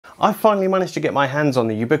I've finally managed to get my hands on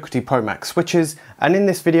the Ubiquiti Pro Max switches, and in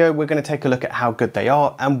this video we're going to take a look at how good they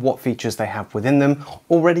are and what features they have within them.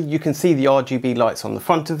 Already you can see the RGB lights on the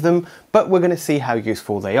front of them, but we're going to see how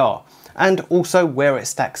useful they are, and also where it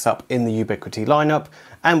stacks up in the Ubiquiti lineup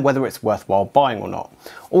and whether it's worthwhile buying or not.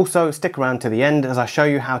 Also stick around to the end as I show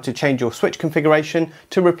you how to change your switch configuration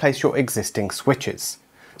to replace your existing switches.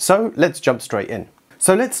 So let's jump straight in.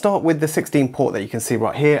 So let's start with the 16 port that you can see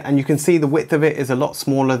right here, and you can see the width of it is a lot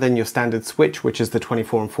smaller than your standard switch, which is the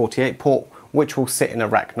 24 and 48 port, which will sit in a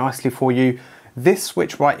rack nicely for you. This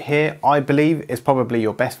switch right here, I believe, is probably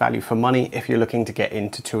your best value for money if you're looking to get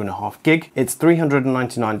into 2.5 gig. It's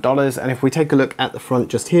 $399, and if we take a look at the front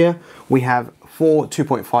just here, we have 4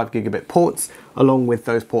 2.5 gigabit ports, along with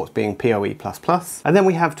those ports being PoE++, and then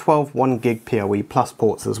we have 12 1 gig PoE+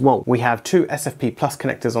 ports as well. We have 2 SFP+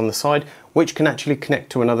 connectors on the side, which can actually connect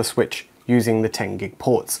to another switch using the 10 gig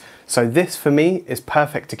ports. So this for me is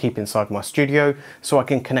perfect to keep inside my studio so I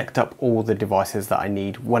can connect up all the devices that I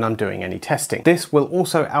need when I'm doing any testing. This will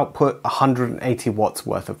also output 180 watts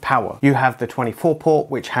worth of power. You have the 24 port,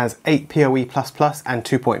 which has 8 PoE++ and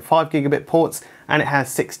 2.5 gigabit ports, and it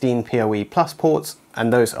has 16 PoE+ ports,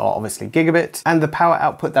 and those are obviously gigabit, and the power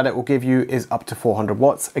output that it will give you is up to 400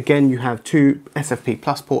 watts. Again, you have 2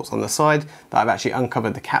 SFP+ ports on the side that I've actually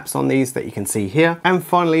uncovered the caps on these that you can see here. And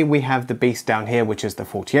finally, we have the beast down here, which is the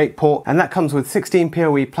 48 port, and that comes with 16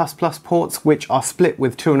 PoE++ ports, which are split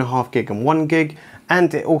with 2.5 gig and 1 gig.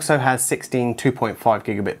 And it also has 16 2.5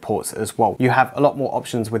 gigabit ports as well. You have a lot more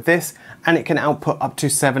options with this, and it can output up to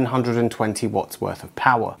 720 watts worth of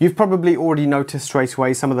power. You've probably already noticed straight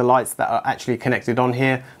away some of the lights that are actually connected on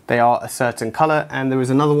here. They are a certain color, and there is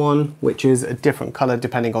another one which is a different color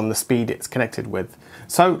depending on the speed it's connected with.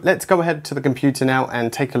 So let's go ahead to the computer now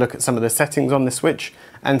and take a look at some of the settings on the switch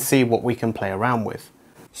and see what we can play around with.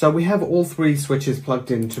 So we have all 3 switches plugged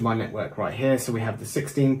into my network right here. So we have the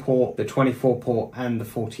 16 port, the 24 port, and the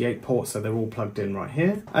 48 port. So they're all plugged in right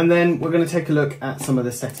here. And then we're going to take a look at some of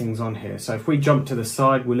the settings on here. So if we jump to the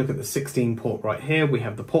side, we look at the 16 port right here. We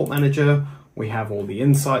have the port manager. We have all the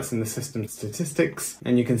insights and the system statistics,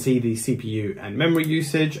 and you can see the CPU and memory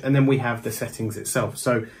usage. And then we have the settings itself.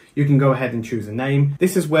 So you can go ahead and choose a name.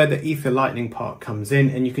 This is where the Ether Lightning part comes in,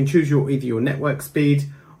 and you can choose either your network speed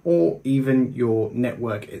or even your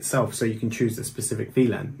network itself, so you can choose a specific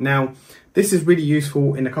VLAN. Now, this is really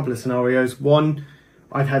useful in a couple of scenarios. One,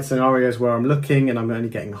 I've had scenarios where I'm looking and I'm only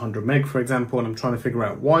getting 100 meg, for example, and I'm trying to figure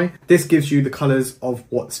out why. This gives you the colors of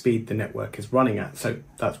what speed the network is running at, so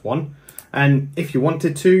that's one. And if you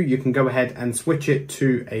wanted to, you can go ahead and switch it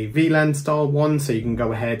to a VLAN style one, so you can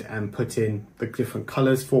go ahead and put in the different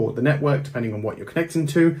colors for the network depending on what you're connecting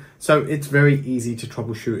to. So it's very easy to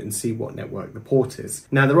troubleshoot and see what network the port is.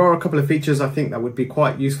 Now, there are a couple of features I think that would be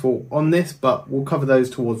quite useful on this, but we'll cover those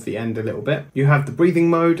towards the end a little bit. You have the breathing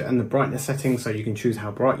mode and the brightness settings, so you can choose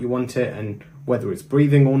how bright you want it and whether it's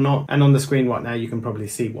breathing or not. And on the screen right now, you can probably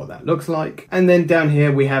see what that looks like. And then down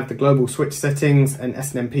here, we have the global switch settings and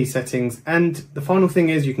SNMP settings. And the final thing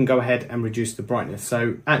is you can go ahead and reduce the brightness.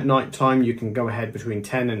 So at night time, you can go ahead between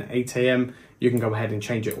 10 and 8 AM. You can go ahead and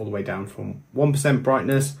change it all the way down from 1%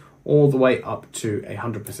 brightness all the way up to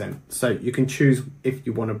 100%. So you can choose if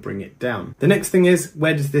you want to bring it down. The next thing is,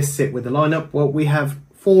 where does this sit with the lineup? Well, we have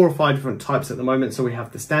 4 or 5 different types at the moment. So we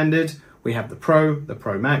have the standard, we have the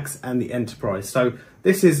Pro Max, and the Enterprise. So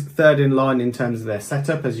this is third in line in terms of their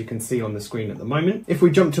setup, as you can see on the screen at the moment. If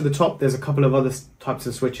we jump to the top, there's a couple of other types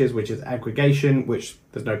of switches, which is aggregation, which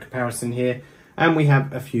there's no comparison here. And we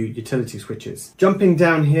have a few utility switches. Jumping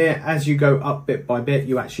down here, as you go up bit by bit,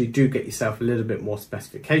 you actually do get yourself a little bit more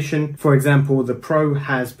specification. For example, the Pro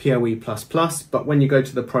has PoE++, but when you go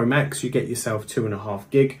to the Pro Max, you get yourself 2.5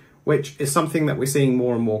 gig, which is something that we're seeing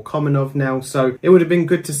more and more common of now. So it would have been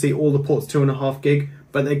good to see all the ports 2.5 gig,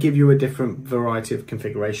 but they give you a different variety of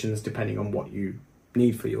configurations depending on what you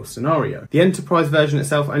need for your scenario. The Enterprise version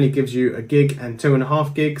itself only gives you 1 gig and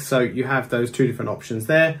 2.5 gig, so you have those 2 different options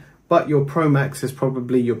there. But your Pro Max is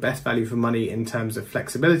probably your best value for money in terms of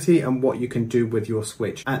flexibility and what you can do with your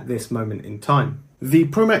switch at this moment in time. The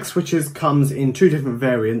Pro Max switches comes in 2 different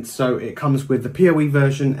variants. So it comes with the PoE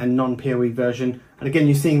version and non-PoE version. And again,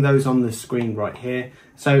 you're seeing those on the screen right here.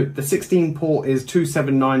 So the 16 port is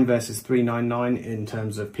 279 versus 399 in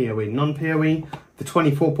terms of PoE and non-PoE. The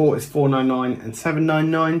 24 port is 499 and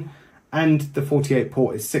 799. And the 48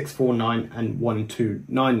 port is 649 and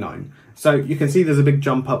 1299. So you can see there's a big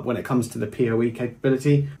jump up when it comes to the PoE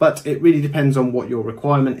capability, but it really depends on what your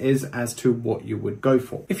requirement is as to what you would go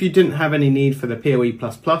for. If you didn't have any need for the PoE++,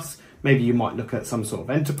 maybe you might look at some sort of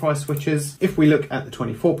enterprise switches. If we look at the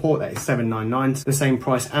 24 port, that is $799, the same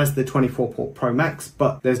price as the 24 port Pro Max,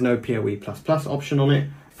 but there's no PoE++ option on it.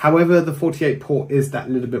 However, the 48 port is that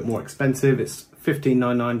little bit more expensive. It's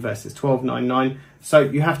 $1599 versus $1299. So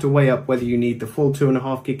you have to weigh up whether you need the full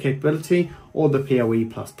 2.5 gig capability or the PoE++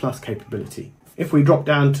 capability. If we drop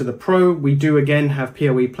down to the Pro, we do again have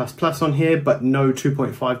PoE++ on here, but no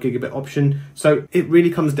 2.5 gigabit option. So it really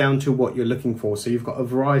comes down to what you're looking for. So you've got a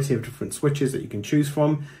variety of different switches that you can choose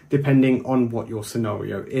from, depending on what your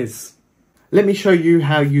scenario is. Let me show you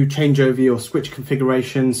how you change over your switch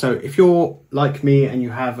configuration. So if you're like me and you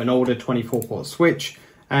have an older 24 port switch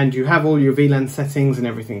and you have all your VLAN settings and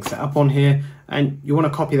everything set up on here, and you want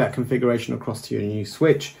to copy that configuration across to your new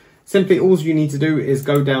switch, simply all you need to do is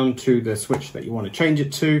go down to the switch that you want to change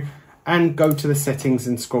it to and go to the settings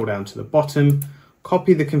and scroll down to the bottom,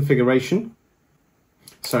 copy the configuration.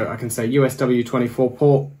 So I can say USW 24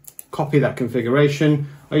 port, copy that configuration.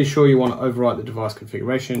 Are you sure you want to overwrite the device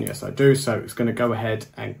configuration? Yes, I do. So it's going to go ahead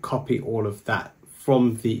and copy all of that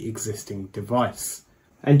from the existing device.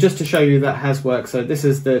 And just to show you that has worked, so this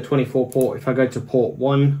is the 24 port. If I go to port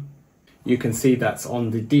 1, you can see that's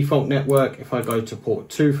on the default network. If I go to port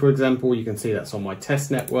 2, for example, you can see that's on my test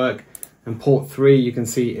network. And port 3, you can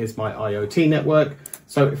see is my IoT network.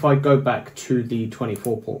 So if I go back to the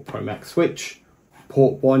 24 port Pro Max switch,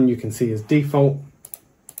 port 1 you can see is default.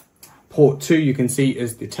 Port 2 you can see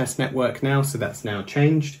is the test network now, so that's now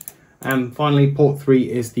changed. And finally, port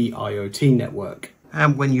 3 is the IoT network.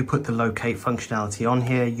 And when you put the locate functionality on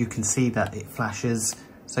here, you can see that it flashes,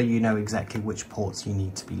 so you know exactly which ports you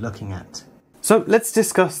need to be looking at. So let's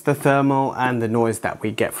discuss the thermal and the noise that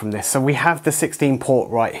we get from this. So we have the 16 port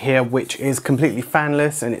right here, which is completely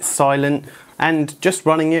fanless and it's silent. And just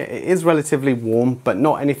running it, it is relatively warm, but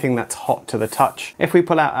not anything that's hot to the touch. If we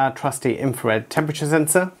pull out our trusty infrared temperature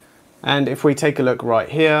sensor, and if we take a look right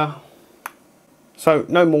here, so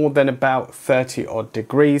no more than about 30 odd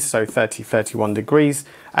degrees, so 30, 31 degrees.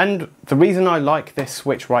 And the reason I like this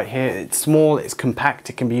switch right here, it's small, it's compact,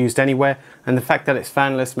 it can be used anywhere. And the fact that it's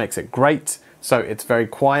fanless makes it great. So it's very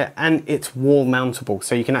quiet and it's wall mountable.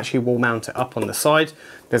 So you can actually wall mount it up on the side.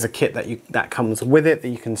 There's a kit that comes with it that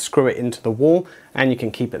you can screw it into the wall and you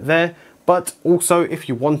can keep it there. But also if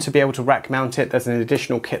you want to be able to rack mount it, there's an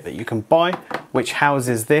additional kit that you can buy, which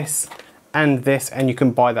houses this, and you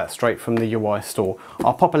can buy that straight from the UI store.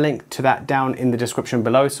 I'll pop a link to that down in the description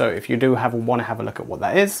below, so if you do want to have a look at what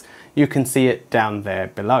that is, you can see it down there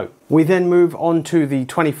below. We then move on to the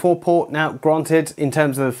 24 port. Now granted, in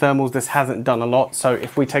terms of the thermals, this hasn't done a lot, so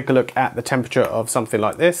if we take a look at the temperature of something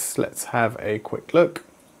like this, let's have a quick look.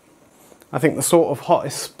 I think the sort of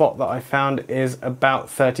hottest spot that I found is about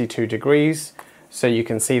 32 degrees. So you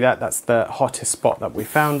can see that that's the hottest spot that we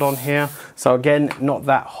found on here. So again, not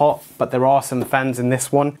that hot, but there are some fans in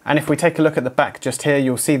this one. And if we take a look at the back just here,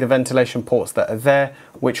 you'll see the ventilation ports that are there,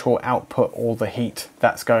 which will output all the heat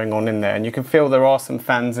that's going on in there. And you can feel there are some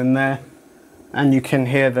fans in there and you can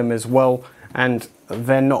hear them as well. And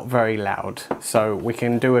they're not very loud. So we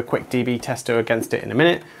can do a quick dB tester against it in a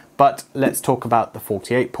minute, but let's talk about the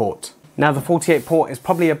 48 port. Now the 48 port is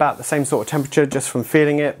probably about the same sort of temperature just from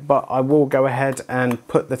feeling it, but I will go ahead and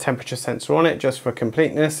put the temperature sensor on it just for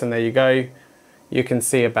completeness, and there you go. You can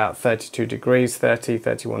see about 32 degrees, 30,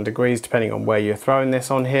 31 degrees, depending on where you're throwing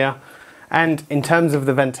this on here. And in terms of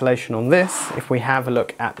the ventilation on this, if we have a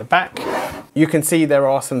look at the back, you can see there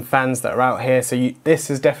are some fans that are out here. So this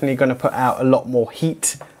is definitely going to put out a lot more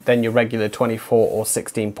heat than your regular 24 or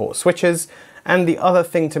 16 port switches. And the other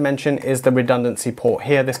thing to mention is the redundancy port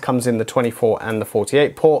here. This comes in the 24 and the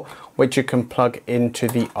 48 port, which you can plug into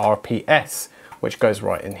the RPS, which goes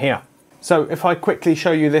right in here. So if I quickly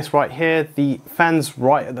show you this right here, the fans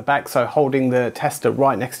right at the back, so holding the tester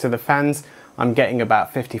right next to the fans, I'm getting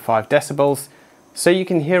about 55 decibels. So you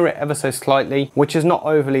can hear it ever so slightly, which is not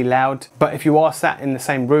overly loud, but if you are sat in the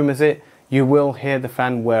same room as it, you will hear the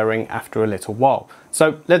fan whirring after a little while.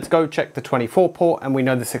 So let's go check the 24 port, and we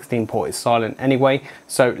know the 16 port is silent anyway.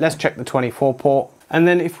 So let's check the 24 port. And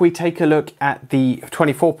then if we take a look at the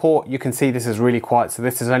 24 port, you can see this is really quiet. So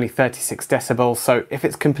this is only 36 decibels. So if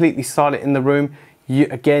it's completely silent in the room,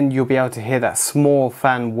 you'll be able to hear that small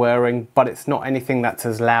fan whirring, but it's not anything that's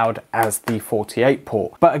as loud as the 48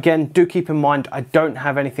 port. But again, do keep in mind, I don't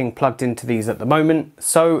have anything plugged into these at the moment.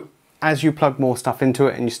 So as you plug more stuff into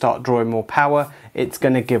it and you start drawing more power, it's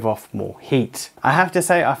going to give off more heat. I have to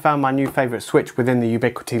say I found my new favourite switch within the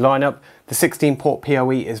Ubiquiti lineup. The 16 port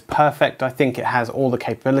PoE is perfect. I think it has all the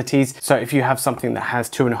capabilities. So if you have something that has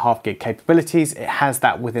 2.5 gig capabilities, it has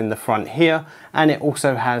that within the front here, and it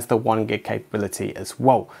also has the 1 gig capability as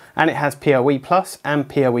well. And it has PoE Plus and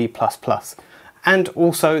PoE Plus. And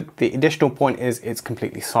also the additional point is it's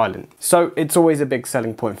completely silent. So it's always a big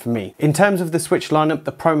selling point for me. In terms of the Switch lineup,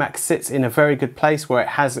 the Pro Max sits in a very good place where it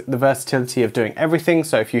has the versatility of doing everything.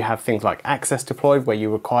 So if you have things like access deployed where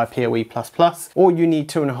you require PoE++, or you need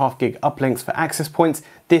 2.5 gig uplinks for access points,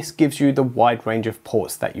 this gives you the wide range of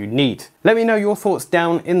ports that you need. Let me know your thoughts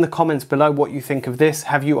down in the comments below what you think of this.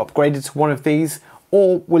 Have you upgraded to one of these,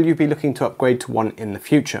 or will you be looking to upgrade to one in the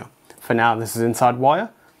future? For now, this is Inside Wire,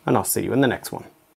 and I'll see you in the next one.